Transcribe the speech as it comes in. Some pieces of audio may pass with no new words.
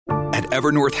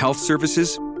Evernorth Health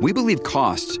Services, we believe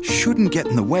costs shouldn't get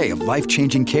in the way of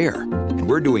life-changing care, and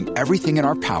we're doing everything in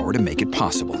our power to make it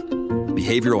possible.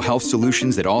 Behavioral health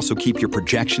solutions that also keep your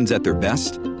projections at their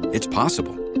best? It's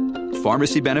possible.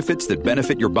 Pharmacy benefits that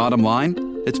benefit your bottom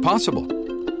line? It's possible.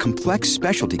 Complex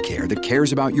specialty care that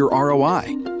cares about your ROI?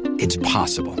 It's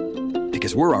possible.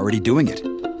 Because we're already doing it.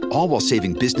 All while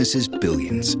saving businesses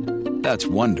billions. That's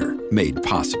Wonder made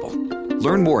possible.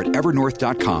 Learn more at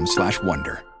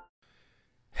evernorth.com/wonder.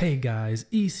 Hey guys,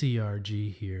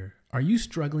 ECRG here. Are you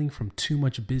struggling from too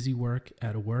much busy work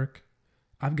at work?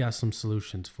 I've got some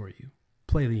solutions for you.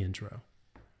 Play the intro.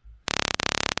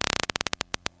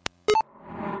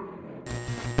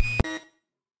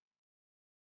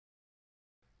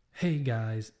 Hey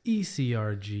guys,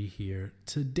 ECRG here.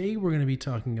 Today we're going to be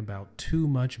talking about too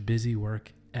much busy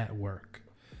work at work.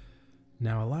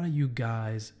 Now, a lot of you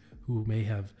guys who may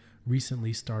have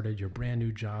recently started your brand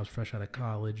new jobs fresh out of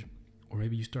college, or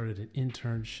maybe you started an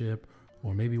internship,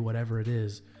 or maybe whatever it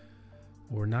is,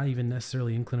 or not even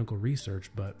necessarily in clinical research,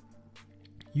 but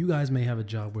you guys may have a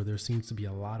job where there seems to be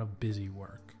a lot of busy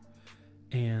work.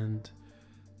 And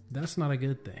that's not a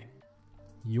good thing.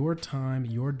 Your time,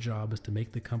 your job is to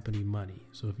make the company money.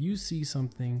 So if you see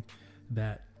something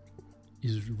that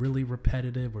is really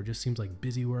repetitive or just seems like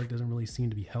busy work doesn't really seem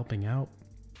to be helping out,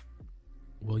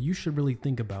 well, you should really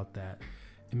think about that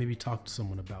and maybe talk to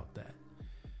someone about that.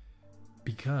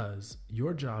 Because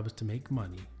your job is to make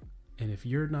money. And if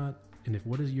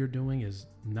what you're doing is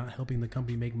not helping the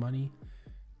company make money,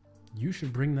 you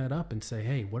should bring that up and say,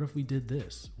 hey, what if we did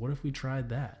this? What if we tried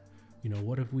that?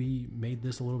 What if we made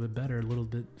this a little bit better, a little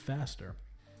bit faster?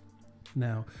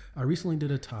 Now, I recently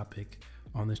did a topic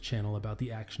on this channel about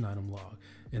the action item log,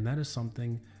 and that is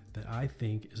something that I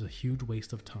think is a huge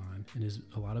waste of time and is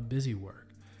a lot of busy work.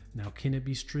 Now, can it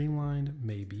be streamlined?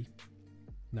 Maybe.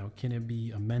 Now, can it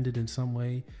be amended in some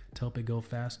way to help it go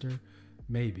faster?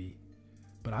 Maybe.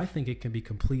 But I think it can be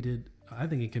completed. I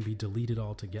think it can be deleted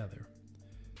altogether.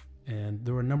 And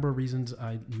there were a number of reasons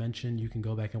I mentioned. You can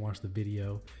go back and watch the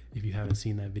video if you haven't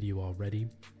seen that video already.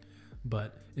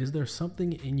 But is there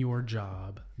something in your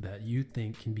job that you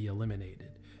think can be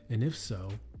eliminated? And if so,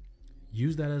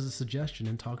 use that as a suggestion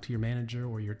and talk to your manager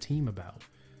or your team about,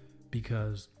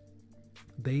 because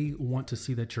they want to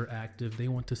see that you're active. They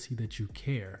want to see that you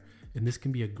care. And this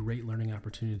can be a great learning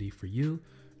opportunity for you,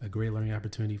 a great learning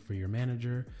opportunity for your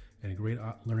manager, and a great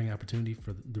learning opportunity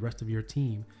for the rest of your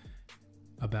team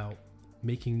about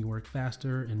making work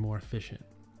faster and more efficient.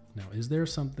 Now, is there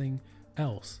something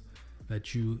else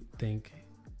that you think,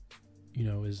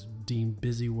 is deemed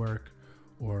busy work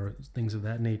or things of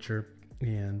that nature?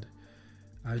 And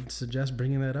I'd suggest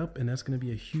bringing that up, and that's going to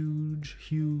be a huge,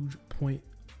 huge point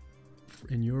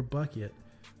in your bucket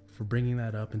for bringing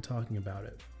that up and talking about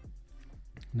it.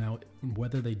 Now,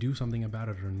 whether they do something about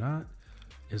it or not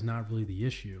is not really the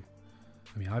issue.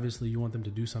 I mean, obviously you want them to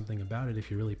do something about it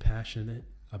if you're really passionate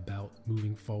about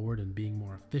moving forward and being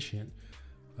more efficient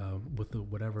with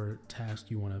whatever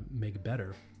task you want to make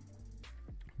better.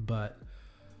 But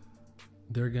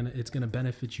it's gonna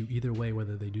benefit you either way,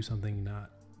 whether they do something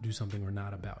or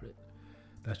not about it.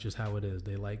 That's just how it is.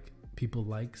 People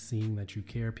like seeing that you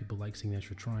care. People like seeing that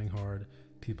you're trying hard.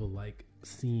 People like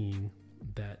seeing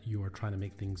that you are trying to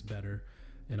make things better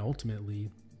and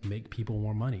ultimately make people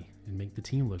more money and make the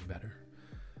team look better.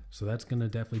 So that's going to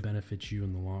definitely benefit you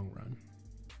in the long run.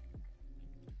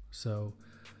 So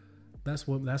that's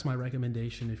my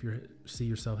recommendation if you see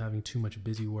yourself having too much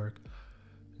busy work.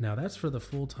 Now, that's for the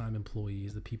full-time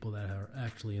employees, the people that are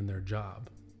actually in their job.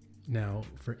 Now,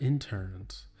 for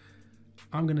interns,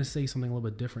 I'm going to say something a little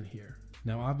bit different here.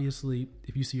 Now, obviously,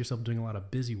 if you see yourself doing a lot of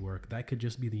busy work, that could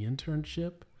just be the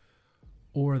internship,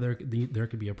 or there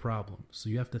could be a problem. So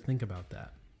you have to think about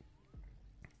that.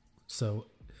 So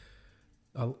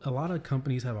a lot of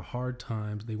companies have a hard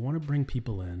time. They want to bring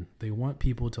people in. They want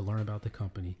people to learn about the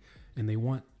company, and they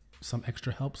want some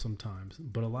extra help sometimes.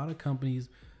 But a lot of companies,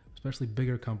 especially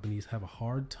bigger companies, have a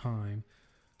hard time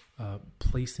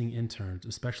placing interns,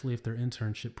 especially if their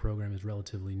internship program is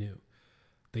relatively new.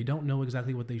 They don't know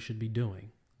exactly what they should be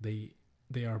doing. They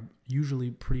are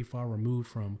usually pretty far removed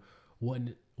from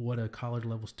what a college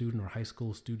level student or high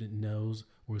school student knows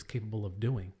or is capable of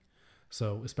doing.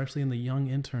 So especially in the young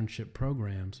internship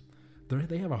programs,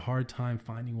 they have a hard time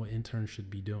finding what interns should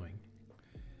be doing.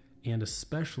 And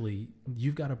especially,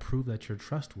 you've got to prove that you're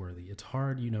trustworthy. It's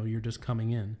hard, you're just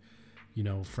coming in,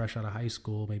 fresh out of high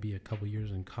school, maybe a couple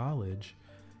years in college,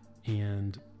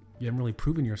 and you haven't really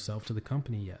proven yourself to the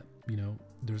company yet.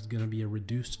 There's going to be a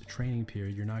reduced training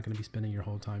period. You're not going to be spending your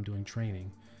whole time doing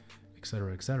training, et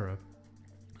cetera, et cetera.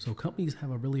 So companies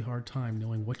have a really hard time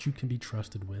knowing what you can be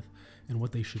trusted with and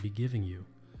what they should be giving you.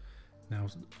 Now,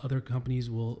 other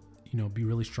companies will, be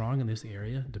really strong in this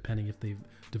area, depending if they've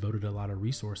devoted a lot of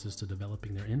resources to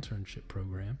developing their internship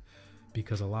program,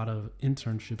 because a lot of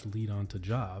internships lead on to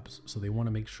jobs. So they want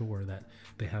to make sure that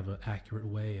they have an accurate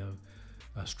way of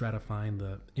stratifying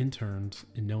the interns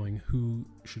and knowing who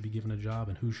should be given a job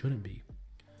and who shouldn't be.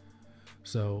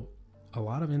 So a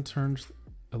lot of internships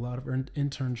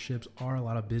are a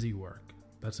lot of busy work.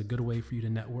 That's a good way for you to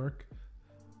network.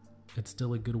 It's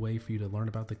still a good way for you to learn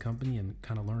about the company and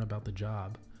kind of learn about the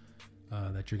job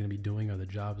that you're going to be doing, or the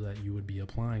jobs that you would be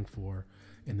applying for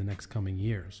in the next coming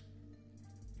years.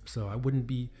 So I wouldn't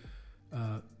be,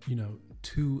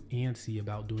 too antsy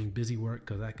about doing busy work,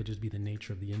 because that could just be the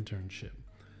nature of the internship.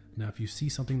 Now, if you see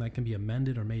something that can be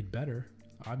amended or made better,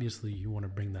 obviously you want to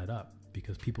bring that up,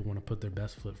 because people want to put their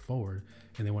best foot forward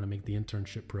and they want to make the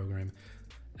internship program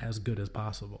as good as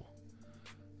possible.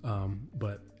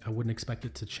 But I wouldn't expect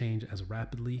it to change as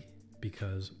rapidly,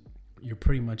 because you're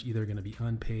pretty much either going to be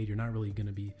unpaid. You're not really going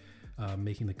to be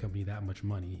making the company that much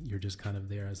money. You're just kind of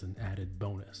there as an added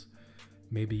bonus.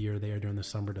 Maybe you're there during the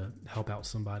summer to help out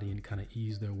somebody and kind of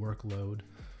ease their workload,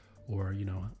 or,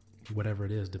 whatever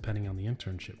it is, depending on the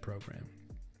internship program.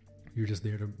 You're just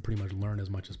there to pretty much learn as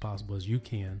much as possible as you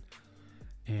can,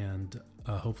 and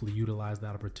hopefully utilize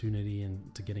that opportunity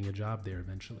into getting a job there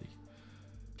eventually.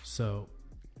 So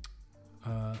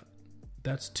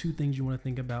that's two things you want to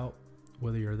think about,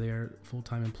 whether you're there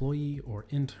full-time employee or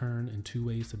intern, and two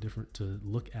ways to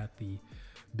look at the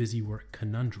busy work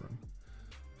conundrum.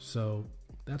 So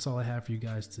that's all I have for you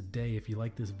guys today. If you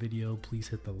like this video, please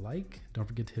hit the like. Don't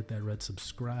forget to hit that red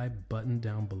subscribe button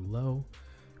down below.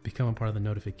 Become a part of the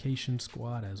notification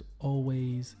squad as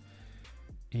always.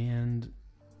 And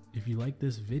if you like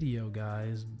this video,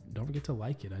 guys, don't forget to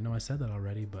like it. I know I said that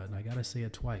already, but I gotta say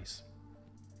it twice.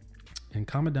 And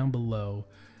comment down below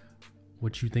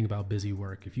what you think about busy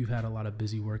work. If you've had a lot of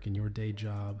busy work in your day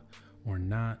job or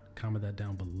not, comment that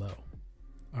down below.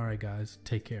 All right, guys,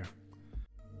 take care.